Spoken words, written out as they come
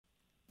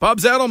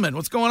Bubs Edelman,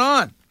 what's going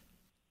on?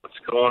 What's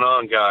going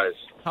on, guys?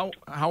 How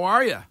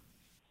are you?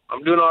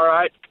 I'm doing all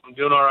right.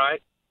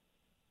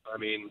 I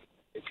mean,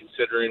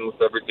 considering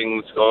with everything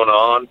that's going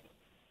on,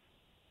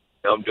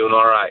 I'm doing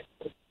all right.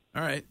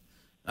 All right.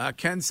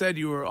 Ken said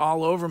you were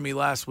all over me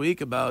last week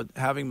about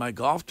having my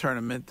golf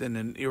tournament in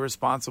an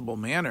irresponsible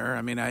manner.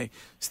 I mean,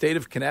 state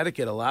of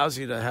Connecticut allows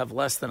you to have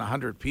less than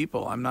 100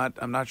 people. I'm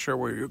not sure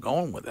where you're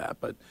going with that,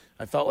 but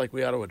I felt like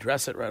we ought to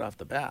address it right off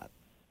the bat.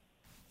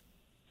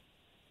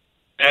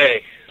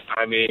 Hey,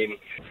 I mean,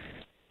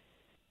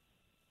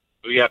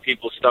 we got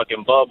people stuck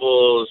in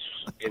bubbles,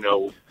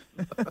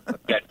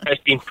 got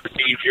testing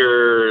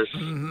procedures,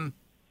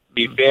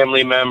 be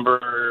family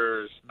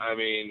members. I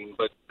mean,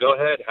 but go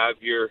ahead,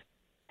 have your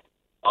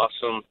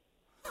awesome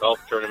golf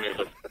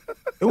tournament.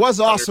 It was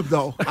awesome,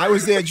 though. I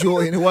was there,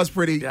 Julian. It was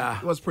pretty. Yeah,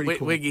 it was pretty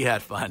cool. Wiggy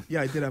had fun. Yeah,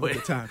 I did have a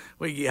good time.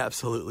 Wiggy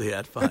absolutely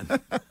had fun.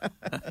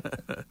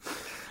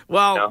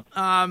 Well,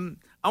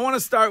 I want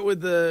to start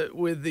with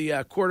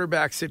the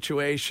quarterback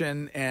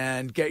situation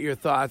and get your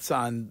thoughts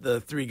on the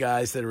three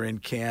guys that are in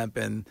camp.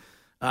 And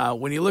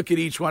when you look at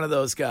each one of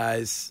those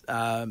guys,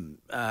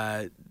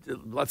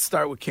 let's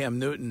start with Cam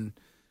Newton.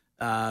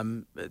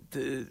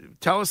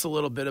 Tell us a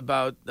little bit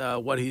about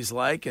what he's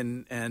like,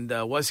 and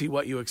was he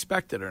what you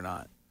expected or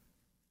not?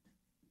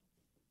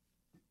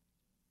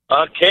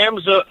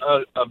 Cam's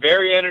a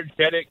very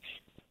energetic,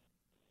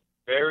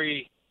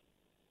 very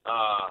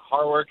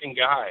hardworking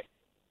guy.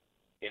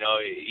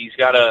 He's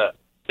got a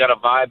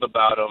vibe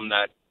about him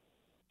that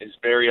is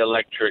very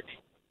electric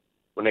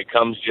when it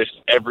comes just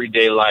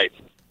everyday life.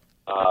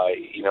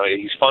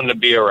 He's fun to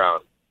be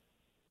around.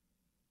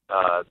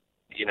 So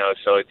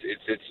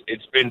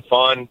it's been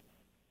fun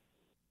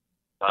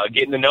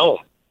getting to know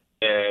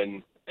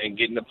him and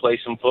getting to play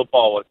some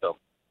football with him.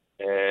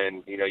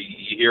 And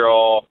you hear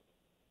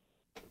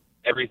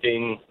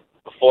everything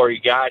before he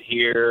got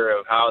here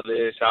of how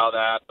this, how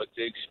that, but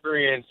to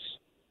experience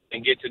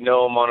and get to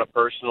know him on a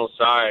personal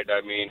side, I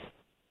mean,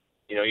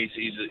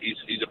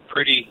 he's a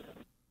pretty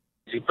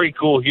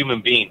cool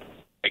human being,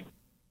 like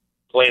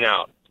plain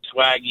out,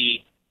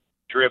 swaggy,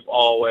 drip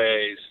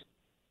always.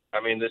 I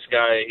mean, this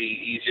guy,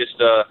 he's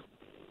just a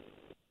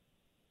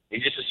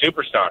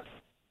superstar.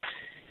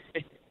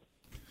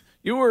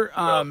 You were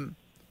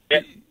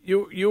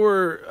you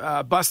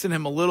were busting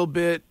him a little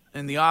bit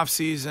in the off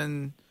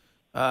season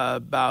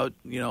about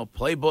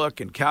playbook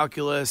and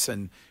calculus,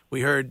 and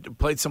we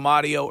played some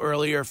audio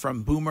earlier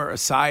from Boomer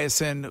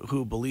Esiason,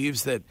 who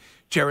believes that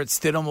Jarrett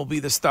Stidham will be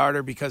the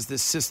starter because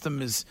this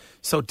system is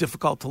so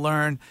difficult to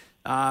learn.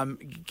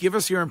 Give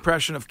us your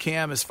impression of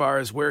Cam as far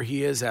as where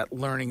he is at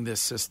learning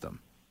this system.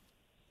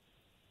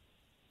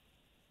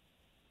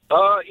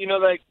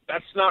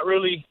 That's not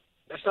really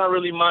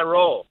my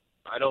role.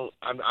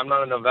 I'm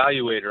not an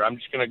evaluator. I'm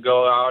just going to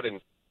go out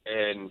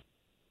and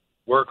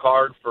work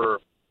hard for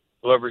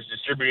whoever's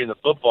distributing the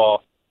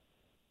football.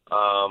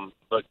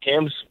 But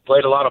Cam's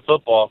played a lot of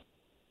football,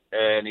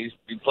 and he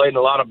played in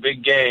a lot of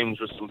big games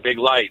with some big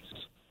lights.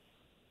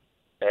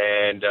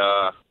 And,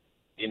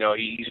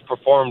 he's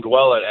performed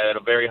well at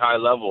a very high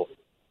level.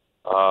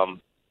 So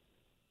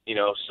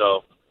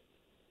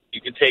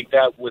you can take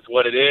that with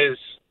what it is.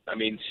 I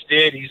mean,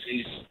 Stid, he's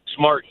a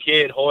smart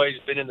kid. Hoy's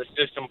been in the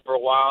system for a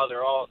while.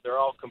 They're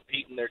all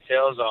competing their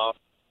tails off,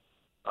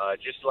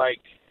 just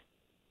like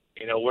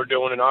we're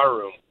doing in our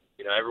room.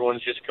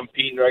 Everyone's just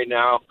competing right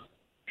now,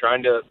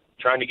 trying to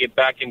get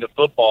back into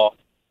football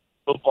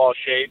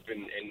shape,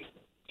 and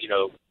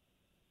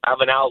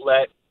have an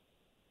outlet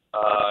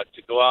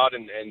to go out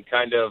and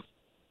kind of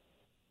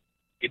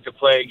get to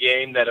play a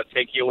game that'll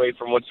take you away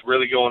from what's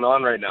really going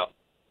on right now.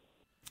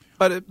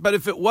 But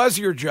if it was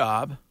your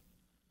job,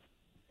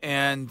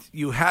 and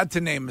you had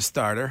to name a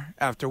starter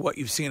after what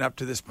you've seen up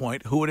to this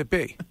point, who would it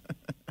be?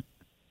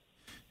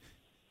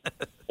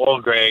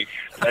 Well, Greg,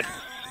 that's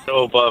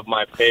so above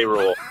my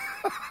payroll.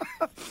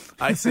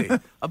 I see.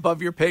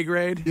 Above your pay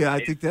grade? Yeah,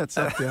 I think that's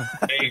up there.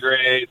 Pay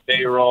grade,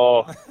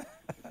 payroll,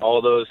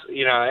 all those.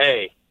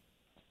 Hey,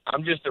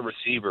 I'm just a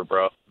receiver,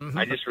 bro. Mm-hmm.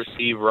 I just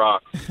receive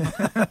rocks.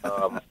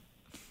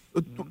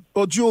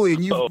 Well,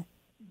 Julian,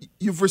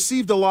 you've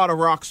received a lot of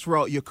rocks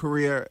throughout your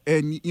career,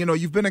 and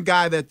you've been a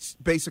guy that's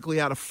basically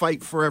had to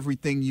fight for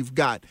everything you've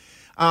got.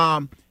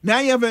 Now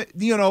you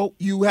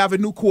have a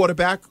new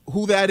quarterback.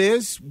 Who that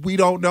is, we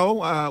don't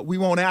know. We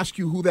won't ask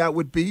you who that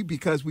would be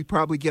because we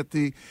probably get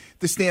the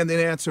standard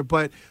answer.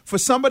 But for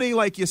somebody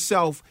like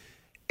yourself,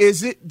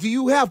 do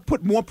you have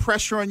put more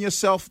pressure on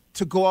yourself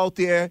to go out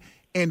there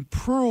and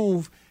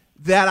prove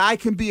that I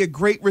can be a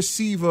great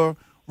receiver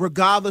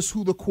regardless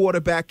who the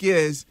quarterback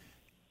is,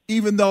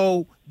 even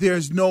though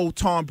there's no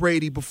Tom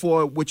Brady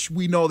before, which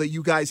we know that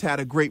you guys had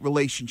a great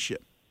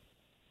relationship?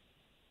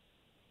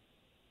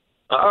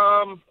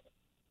 No,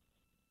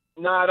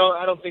 I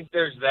don't think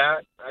there's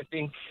that. I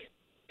think,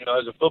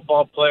 as a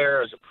football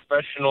player, as a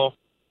professional,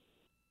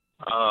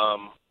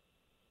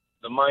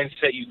 the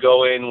mindset you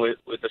go in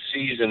with a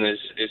season is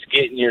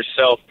getting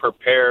yourself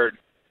prepared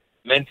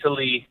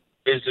mentally,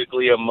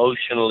 physically,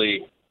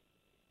 emotionally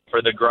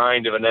for the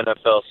grind of an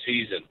NFL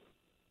season.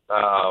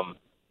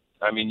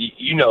 I mean,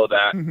 you know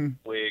that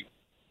with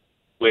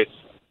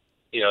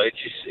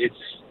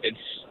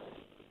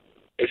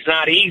it's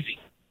not easy.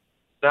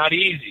 It's not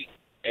easy.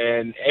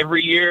 And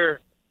every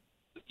year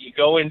you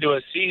go into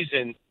a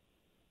season,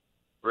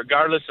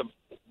 regardless of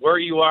where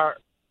you are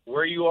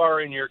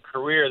in your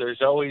career,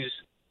 there's always,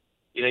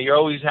 you're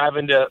always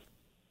having to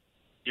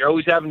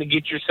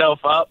get yourself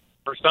up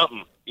for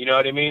something. You know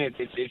what I mean?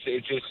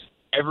 It's just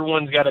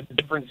everyone's got a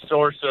different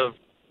source of,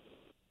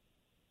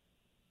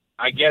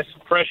 I guess,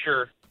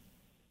 pressure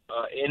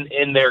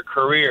in their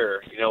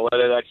career.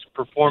 Whether that's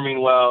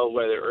performing well,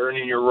 whether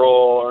earning your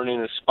role,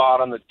 earning a spot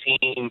on the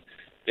team,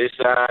 this,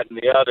 that, and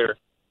the other.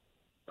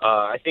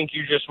 I think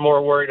you're just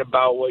more worried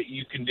about what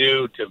you can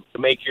do to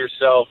make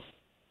yourself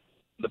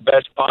the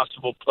best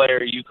possible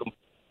player you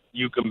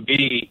can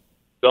be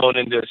going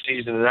into a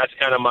season, and that's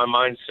kind of my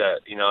mindset.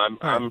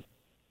 I'm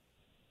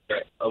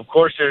of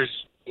course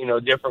there's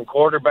different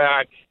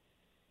quarterback,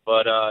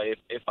 but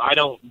if I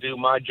don't do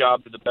my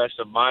job to the best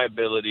of my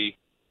ability,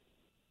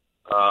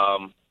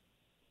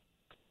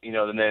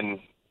 then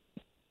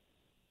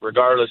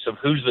regardless of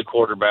who's the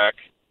quarterback,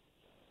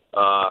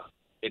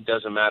 it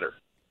doesn't matter.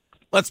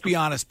 Let's be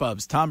honest,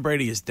 Bubs. Tom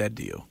Brady is dead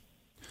to you.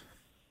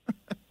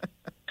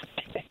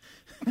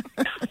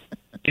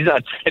 He's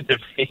not dead to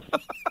me.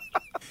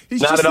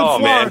 He's not just at all,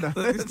 Florida.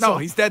 man. No,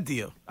 he's dead to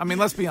you. I mean,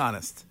 let's be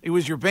honest. He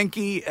was your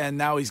binky, and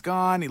now he's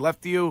gone. He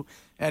left you,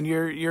 and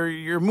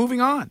you're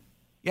moving on.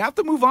 You have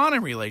to move on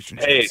in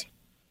relationships.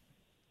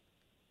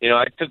 Hey,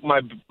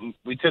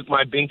 we took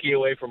my binky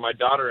away from my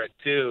daughter at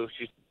 2.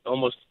 She's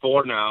almost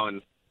 4 now,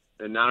 and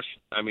now she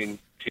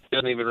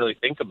doesn't even really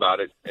think about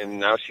it, and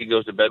now she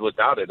goes to bed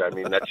without it. I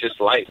mean, that's just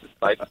life.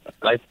 Life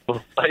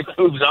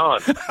moves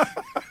on.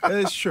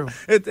 It's true.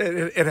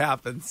 It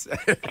happens.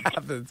 It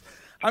happens.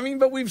 I mean,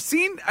 but we've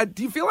seen.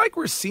 Do you feel like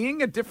we're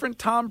seeing a different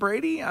Tom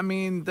Brady? I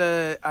mean,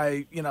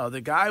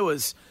 the guy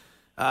was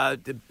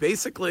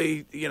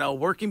basically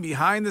working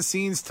behind the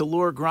scenes to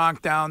lure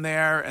Gronk down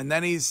there, and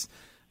then he's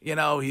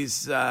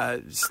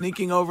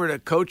sneaking over to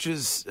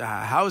coaches'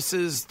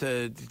 houses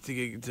to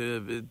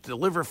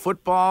deliver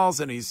footballs,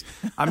 and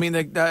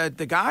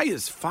the guy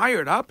is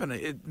fired up, and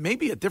it may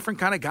be a different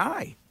kind of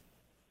guy.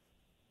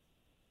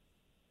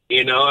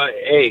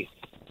 Hey,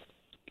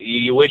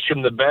 you wish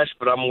him the best,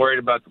 but I'm worried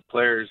about the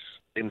players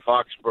in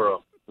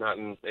Foxborough, not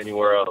in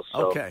anywhere else.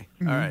 So, okay,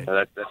 all right.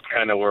 That's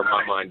kind of where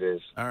my mind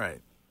is. All right.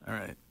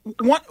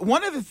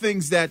 One of the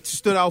things that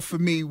stood out for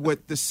me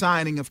with the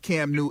signing of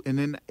Cam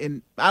Newton,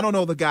 and I don't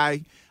know the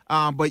guy,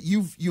 but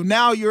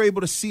you're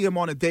able to see him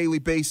on a daily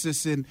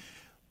basis. And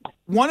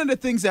one of the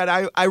things that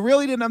I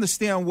really didn't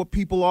understand what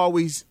people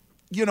always,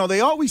 they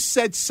always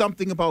said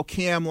something about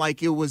Cam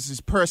like it was his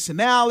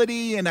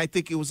personality, and I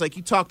think it was like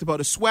you talked about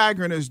his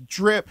swagger and his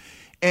drip.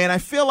 And I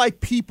feel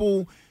like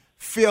people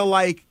feel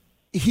like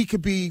he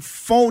could be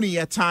phony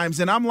at times.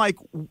 And I'm like,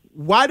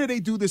 why do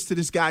they do this to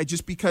this guy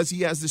just because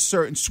he has this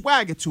certain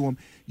swagger to him?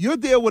 You're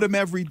there with him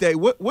every day.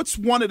 What's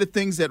one of the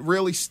things that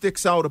really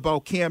sticks out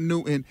about Cam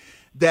Newton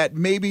that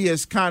maybe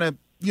has kind of,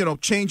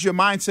 changed your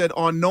mindset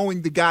on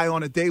knowing the guy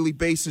on a daily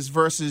basis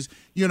versus,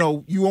 you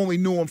only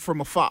knew him from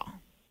afar?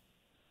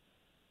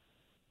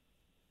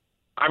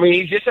 I mean,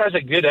 he just has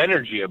a good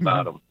energy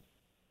about him.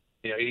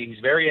 He's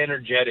very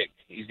energetic.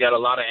 He's got a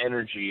lot of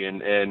energy,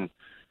 and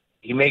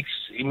he makes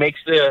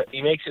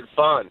it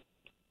fun.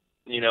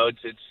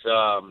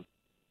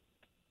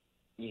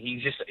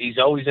 He's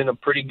always in a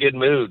pretty good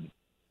mood.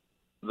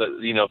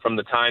 From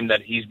the time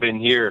that he's been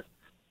here,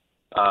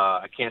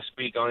 I can't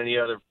speak on any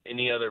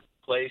other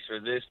place or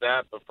this,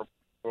 that, but from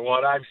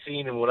what I've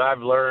seen and what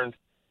I've learned,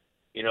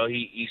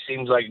 he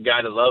seems like a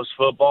guy that loves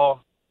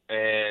football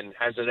and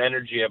has an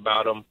energy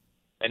about him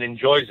and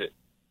enjoys it.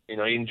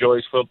 He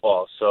enjoys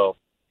football. So,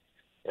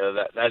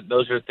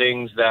 those are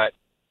things that,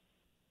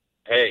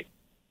 hey,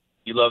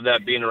 you love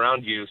that being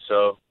around you.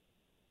 So,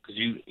 because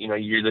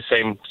you're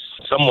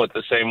somewhat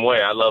the same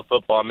way. I love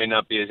football. I may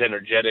not be as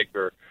energetic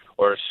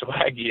or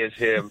swaggy as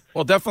him.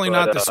 Well, definitely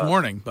not this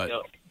morning, but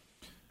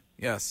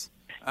yes.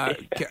 Wow.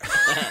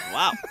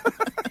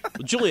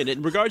 Well, Julian,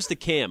 in regards to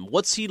Cam,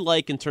 what's he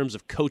like in terms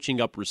of coaching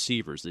up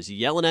receivers? Is he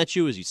yelling at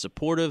you? Is he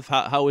supportive?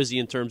 How is he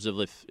in terms of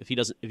if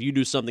you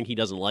do something he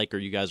doesn't like, or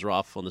you guys are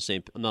not on the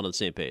same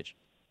page?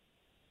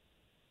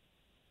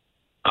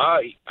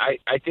 I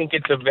think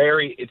it's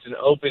an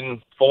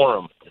open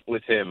forum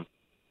with him.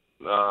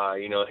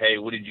 Hey,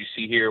 what did you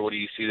see here? What do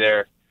you see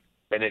there?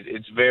 And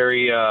it's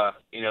very, I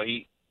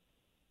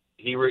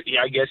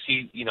guess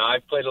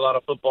I've played a lot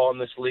of football in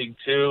this league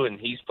too, and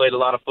he's played a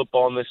lot of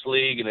football in this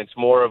league, and it's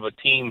more of a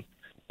team.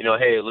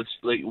 Hey,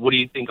 what do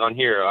you think on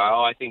here?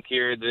 Oh, I think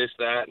here, this,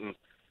 that, and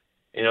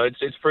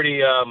it's pretty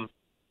good.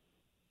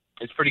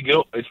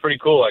 It's pretty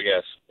cool, I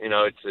guess.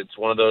 It's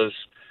one of those.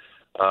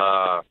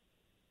 I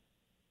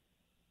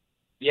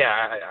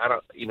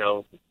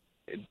don't.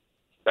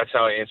 That's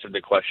how I answered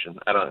the question.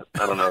 I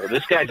don't know.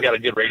 This guy's got a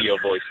good radio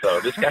voice, though.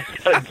 This guy's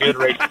got a good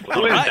radio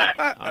voice.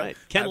 All right.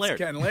 Ken Laird.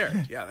 Ken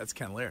Laird. Yeah, that's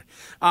Ken Laird.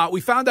 We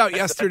found out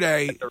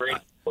yesterday.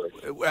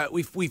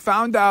 We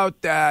found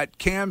out that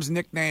Cam's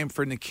nickname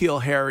for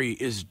N'Keal Harry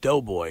is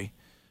Doughboy.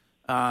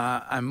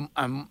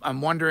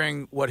 I'm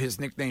wondering what his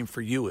nickname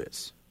for you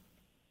is.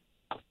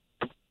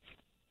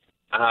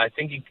 I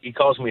think he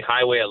calls me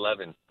Highway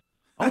 11.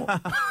 Oh,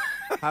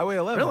 Highway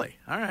 11. Really?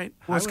 All right.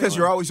 Well, it's because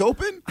you're always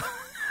open?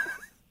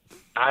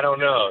 I don't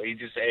know. He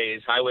just, hey,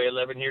 is Highway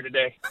 11 here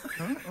today?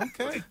 Oh,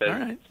 okay. All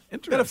right.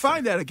 Interesting. Got to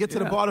find that and get to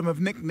the bottom of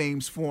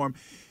nicknames for him.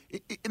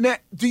 Now,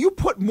 do you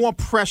put more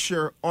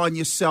pressure on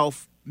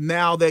yourself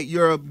now that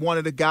you're one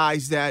of the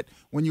guys that,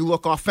 when you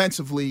look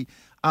offensively,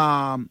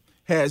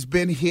 has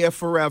been here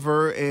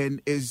forever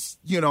and is,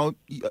 you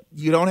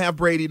don't have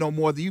Brady no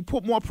more? Do you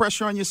put more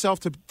pressure on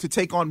yourself to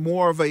take on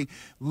more of a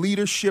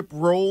leadership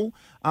role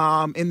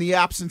in the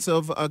absence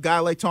of a guy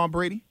like Tom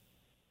Brady?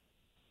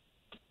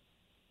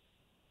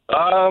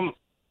 I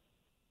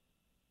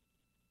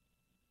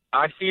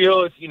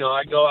feel if,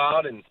 I go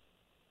out and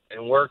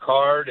work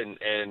hard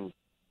and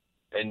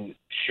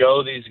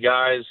show these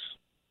guys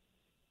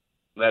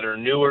that are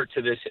newer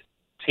to this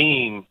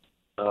team,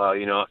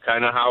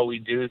 kind of how we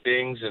do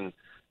things and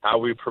how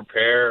we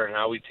prepare and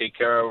how we take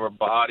care of our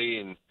body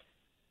and,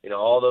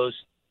 all those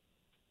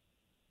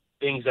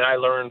things that I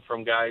learned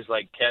from guys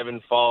like Kevin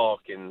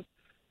Falk and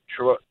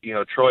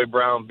Troy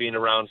Brown being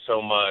around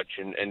so much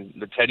and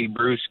the Teddy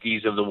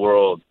Bruschi's of the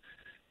world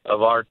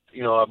of our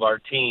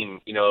team.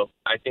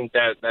 I think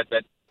that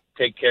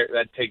takes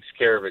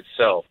care of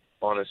itself.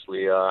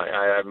 Honestly,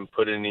 I haven't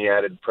put any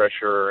added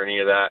pressure or any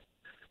of that.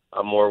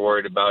 I'm more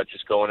worried about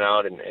just going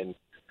out and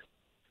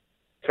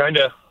kind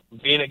of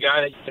being a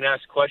guy that you can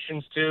ask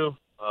questions to,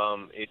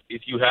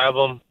 if you have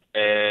them,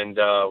 and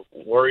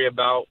worry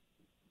about,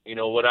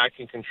 what I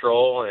can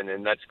control,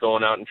 and that's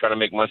going out and trying to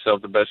make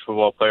myself the best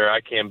football player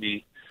I can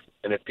be.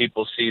 And if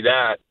people see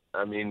that,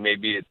 I mean,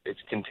 maybe it's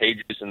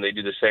contagious and they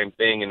do the same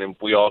thing, and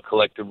if we all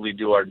collectively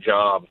do our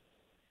job,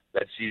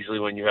 that's usually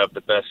when you have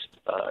the best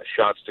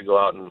shots to go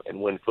out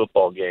and win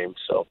football games.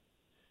 So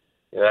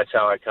that's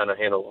how I kind of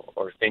handle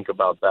or think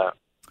about that.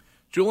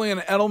 Julian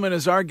Edelman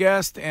is our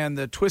guest, and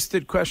the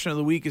Twisted Question of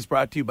the Week is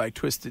brought to you by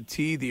Twisted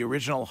Tea, the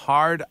original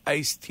hard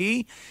iced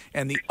tea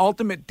and the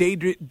ultimate day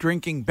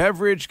drinking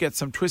beverage. Get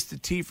some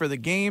Twisted Tea for the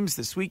games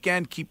this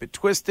weekend. Keep it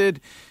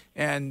twisted.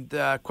 And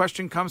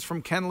question comes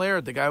from Ken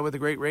Laird, the guy with the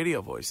great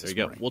radio voice this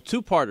morning. Well,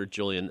 two-parter,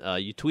 Julian.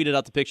 You tweeted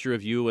out the picture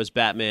of you as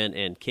Batman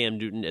and Cam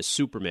Newton as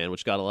Superman,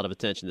 which got a lot of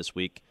attention this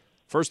week.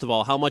 First of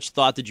all, how much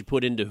thought did you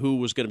put into who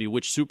was going to be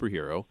which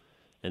superhero?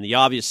 And the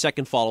obvious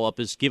second follow-up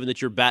is, given that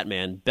you're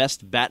Batman,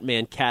 best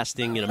Batman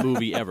casting in a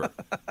movie ever.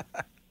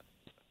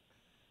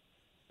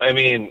 I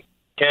mean,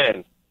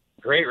 Ken,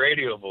 great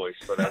radio voice,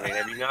 but I mean,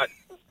 have you not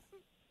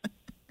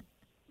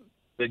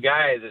the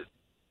guy that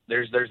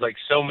there's like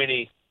so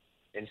many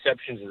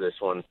inceptions of this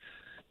one.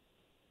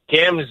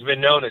 Cam has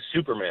been known as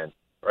Superman,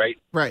 right?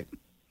 Right,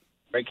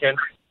 Ken.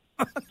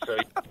 So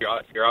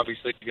you're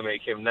obviously going to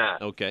make him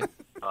that. Okay.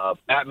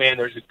 Batman.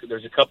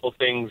 There's a couple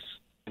things,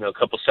 a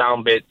couple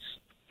sound bits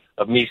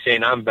of me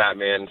saying I'm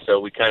Batman, so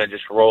we kind of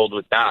just rolled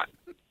with that.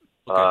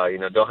 Okay.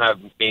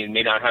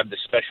 May not have the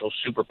special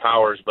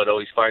superpowers, but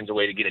always finds a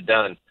way to get it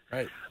done.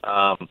 Right.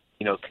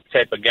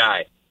 Type of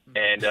guy.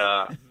 And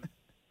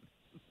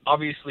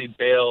obviously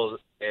Bale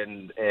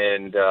and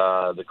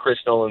the Chris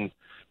Nolan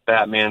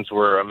Batmans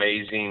were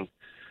amazing,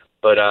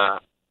 but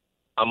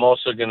I'm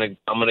also gonna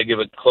give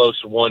a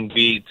close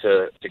 1B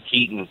to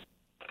Keaton.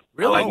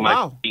 Really? I like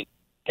Michael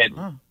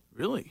Keaton.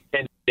 Really?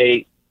 Penn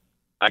State.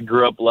 I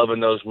grew up loving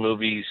those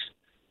movies,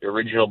 the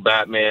original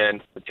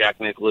Batman with Jack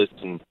Nicklaus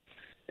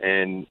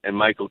and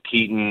Michael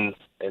Keaton,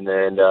 and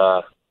then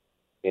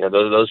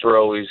those were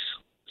always.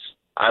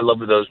 I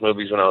loved those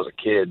movies when I was a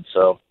kid,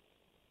 so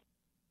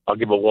I'll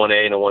give a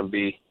 1A and a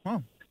 1B. Huh.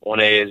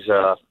 1A is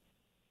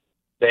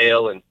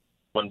Bale and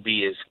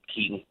 1B is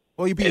Keaton.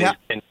 Well,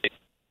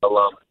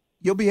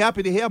 you'll be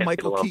happy to hear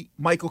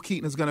Michael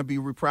Keaton is going to be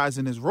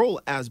reprising his role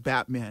as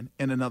Batman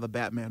in another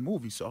Batman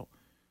movie, so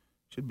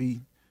should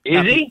be.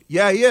 Is he?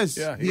 Yeah, he is.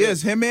 Yeah, he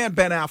is. Him and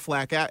Ben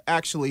Affleck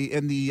actually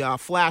in the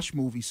Flash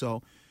movie,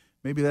 so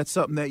maybe that's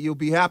something that you'll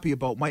be happy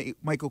about.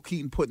 Michael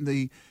Keaton putting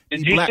the.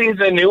 Did you see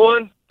the new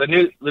one? The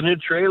new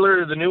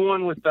trailer, the new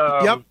one with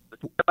Yep.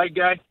 the white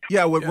guy?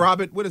 Yeah, with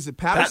Robert. What is it?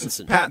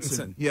 Pattinson. Yeah,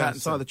 Pattinson. I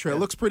saw the trailer.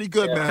 Looks pretty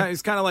good, man.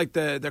 He's kind of like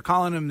they're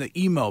calling him the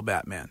emo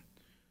Batman.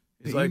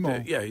 He's The emo.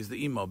 He's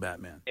the emo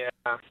Batman. Yeah.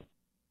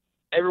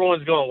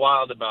 Everyone's going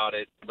wild about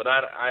it, but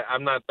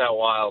I'm not that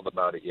wild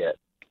about it yet.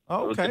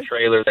 Oh, It was okay. the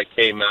trailer that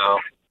came out.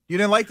 You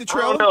didn't like the I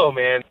trailer? don't know,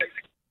 man.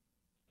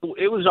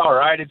 It was all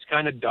right. It's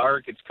kind of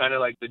dark. It's kind of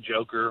like the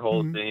Joker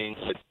whole thing.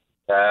 It's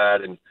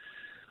bad,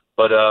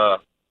 but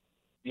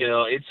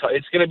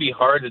it's going to be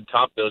hard to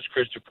top those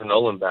Christopher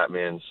Nolan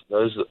Batmans.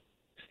 Those,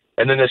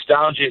 and the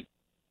nostalgic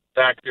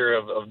factor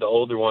of the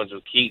older ones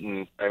with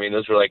Keaton. I mean,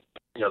 those were like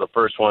the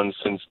first ones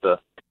since the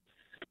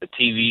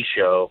TV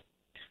show.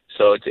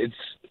 So it's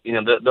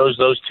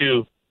those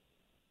two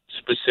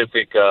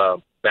specific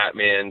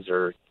Batmans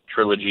or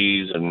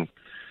trilogies and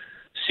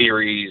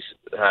series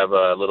have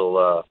a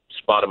little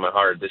spot in my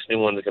heart. This new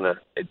one's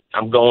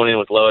I'm going in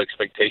with low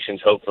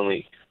expectations.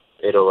 Hopefully,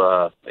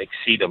 it'll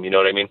exceed them. You know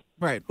what I mean?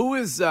 Right. Who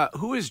is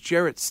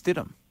Jarrett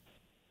Stidham?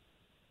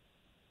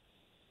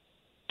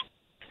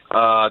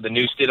 The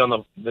new Stid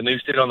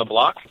on the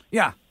block.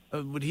 Yeah.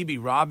 Would he be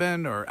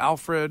Robin or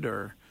Alfred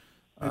or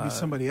Maybe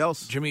somebody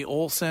else? Jimmy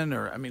Olsen,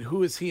 or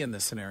who is he in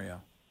this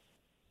scenario?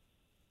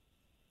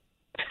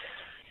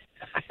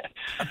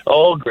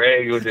 Oh,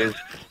 Greg's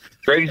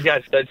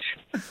got such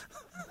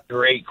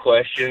great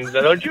questions.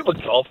 Don't you have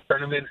a golf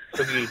tournament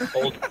to be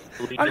held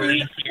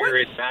legally here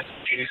in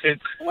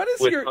Massachusetts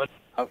with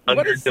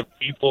hundreds of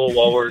people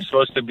while we're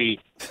supposed to be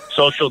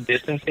social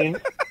distancing?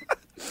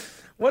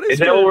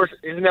 Isn't that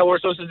what we're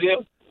supposed to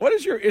do? What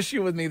is your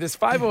issue with me? This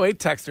 508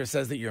 texter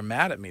says that you're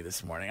mad at me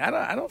this morning.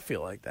 I don't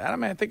feel like that. I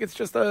mean, I think it's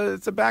just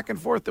it's a back and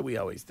forth that we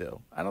always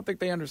do. I don't think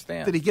they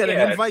understand. Did he get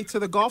an invite to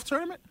the golf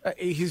tournament?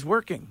 He's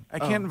working. I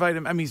can't invite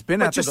him. I mean, he's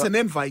been at just an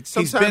invite.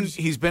 Sometimes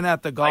he's been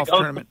at the golf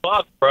tournament. Uncle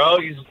Buck, bro.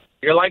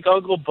 You're like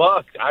Uncle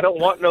Buck. I don't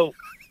want no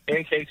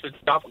pancakes with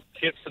chocolate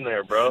chips in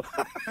there, bro.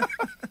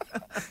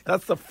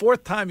 That's the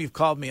fourth time you've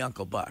called me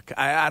Uncle Buck.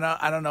 I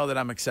don't know that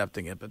I'm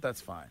accepting it, but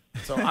that's fine.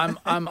 So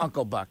I'm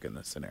Uncle Buck in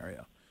this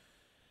scenario.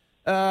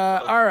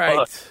 All right.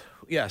 Buck.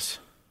 Yes.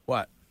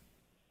 What?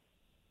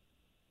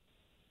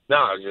 No,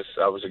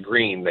 I was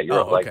agreeing that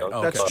you're like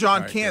Uncle That's Buck. John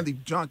All right, Candy.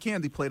 John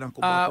Candy played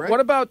Uncle Buck, right?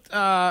 What about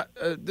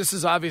this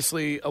is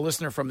obviously a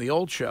listener from the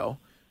old show.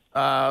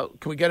 Can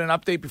we get an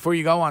update before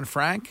you go on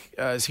Frank?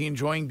 Is he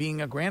enjoying being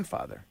a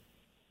grandfather?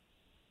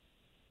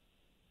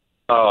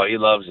 Oh, he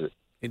loves it.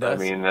 He does?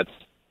 I mean, that's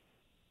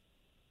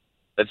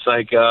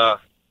like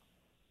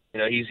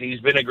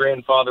he's been a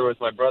grandfather with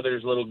my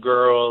brother's little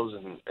girls,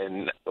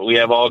 and we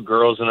have all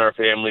girls in our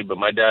family. But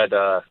my dad,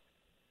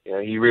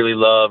 he really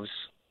loves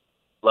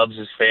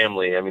his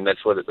family. I mean,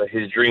 that's what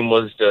his dream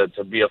was,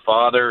 to be a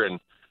father,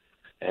 and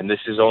this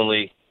has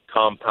only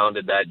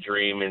compounded that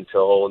dream into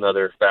a whole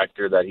another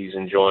factor that he's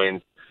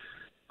enjoying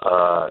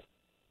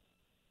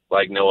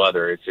like no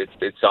other.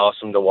 It's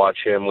awesome to watch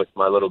him with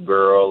my little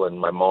girl and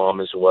my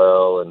mom as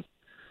well, and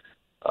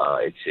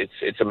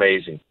it's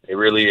amazing. It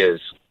really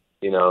is.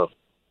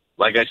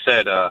 Like I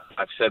said,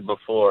 I've said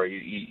before,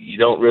 you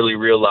don't really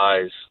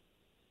realize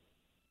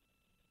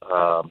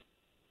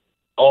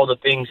all the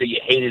things that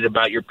you hated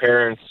about your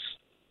parents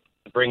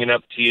bringing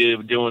up to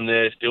you, doing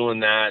this,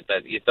 doing that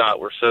you thought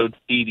were so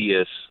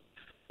tedious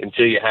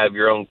until you have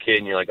your own kid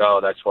and you're like, oh,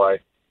 that's why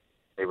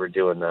they were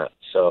doing that.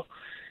 So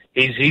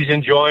he's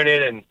enjoying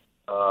it, and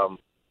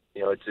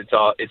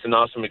it's an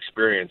awesome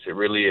experience. It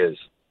really is.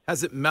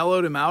 Has it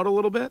mellowed him out a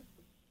little bit?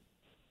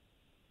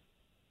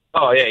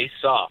 Oh, yeah, he's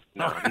soft.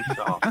 No, he's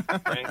soft.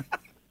 Right?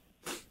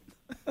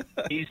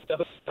 He's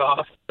so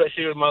soft,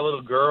 especially with my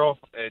little girl.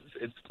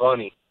 It's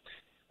funny.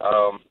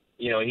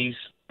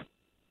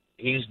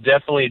 He's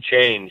definitely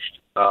changed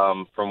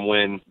from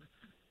when,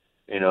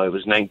 it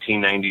was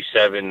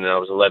 1997 and I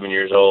was 11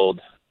 years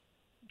old,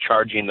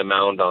 charging the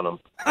mound on him.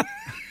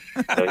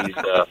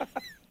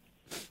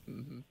 He's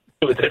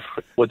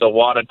with a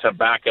wad of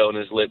tobacco in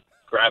his lip,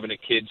 grabbing a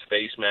kid's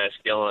face mask,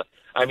 yelling.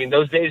 I mean,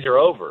 those days are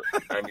over.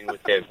 I mean,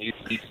 with him, he's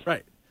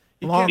right.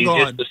 Long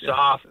gone. Just a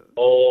soft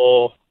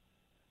old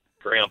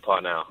grandpa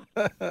now.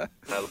 All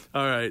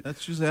right,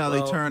 that's usually how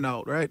they turn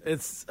out, right?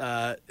 It's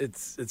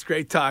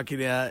great talking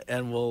to you,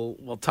 and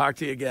we'll talk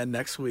to you again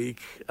next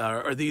week,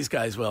 or these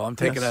guys will. I'm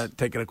taking a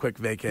quick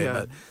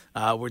vacay,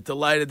 but we're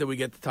delighted that we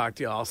get to talk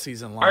to you all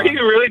season long. Are you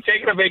really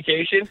taking a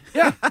vacation?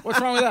 Yeah. What's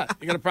wrong with that?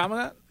 You got a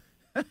problem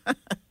with that?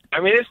 I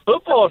mean, it's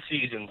football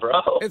season,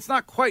 bro. It's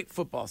not quite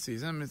football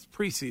season. It's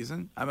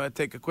preseason. I'm going to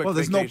take a quick Well,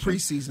 there's vacation. no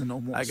preseason no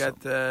more. I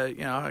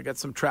got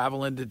some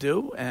traveling to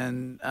do,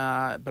 and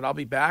but I'll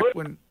be back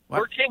when. What?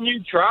 Where can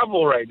you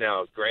travel right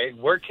now, Greg?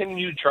 Where can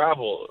you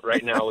travel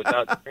right now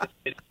without?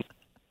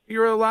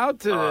 You're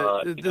allowed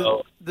to.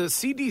 The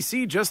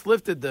CDC just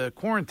lifted the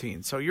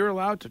quarantine, so you're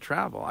allowed to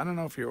travel. I don't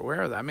know if you're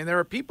aware of that. I mean, there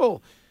are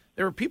people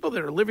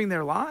that are living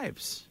their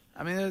lives.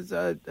 I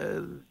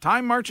mean,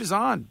 time marches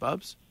on,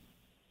 Bubs.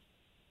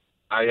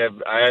 I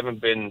haven't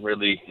been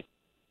really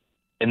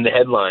in the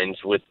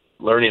headlines with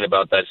learning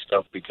about that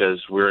stuff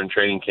because we're in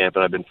training camp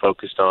and I've been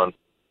focused on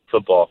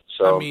football.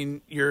 So I mean,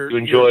 you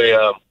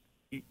enjoy.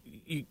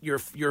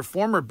 Your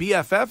former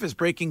BFF is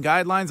breaking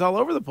guidelines all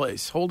over the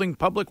place, holding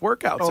public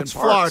workouts. Oh, in it's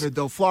parks. Florida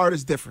though.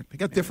 Florida's different. They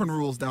got different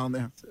rules down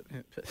there.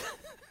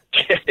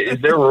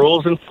 Is there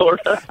rules in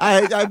Florida?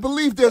 I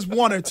believe there's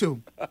one or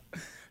two.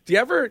 Do you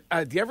ever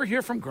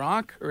hear from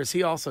Gronk, or is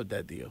he also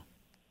dead to you?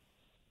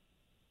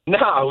 No,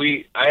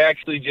 I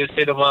actually just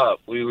hit him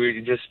up.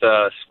 We just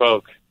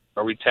spoke,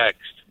 or we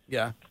text.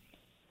 Yeah.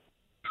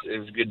 It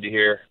was good to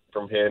hear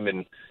from him,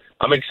 and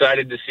I'm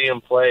excited to see him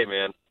play,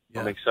 man.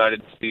 Yeah. I'm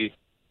excited to see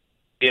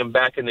him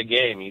back in the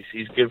game.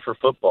 He's good for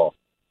football.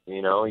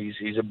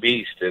 He's a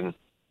beast, and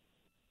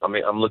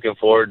I'm looking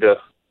forward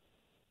to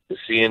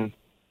seeing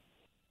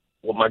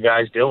what my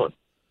guy's doing.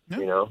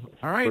 Yeah. All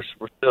right.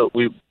 We're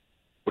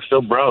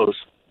still bros.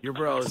 You're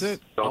bros. That's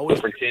it. Always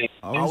Different team.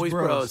 Always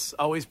bros.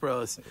 Always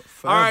bros.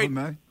 Forever, All right,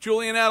 man.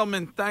 Julian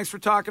Edelman, thanks for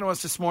talking to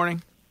us this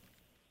morning.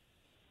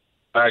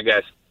 All right,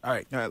 guys. All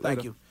right, All right, thank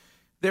later. you.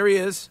 There he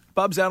is,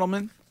 Bubs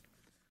Edelman.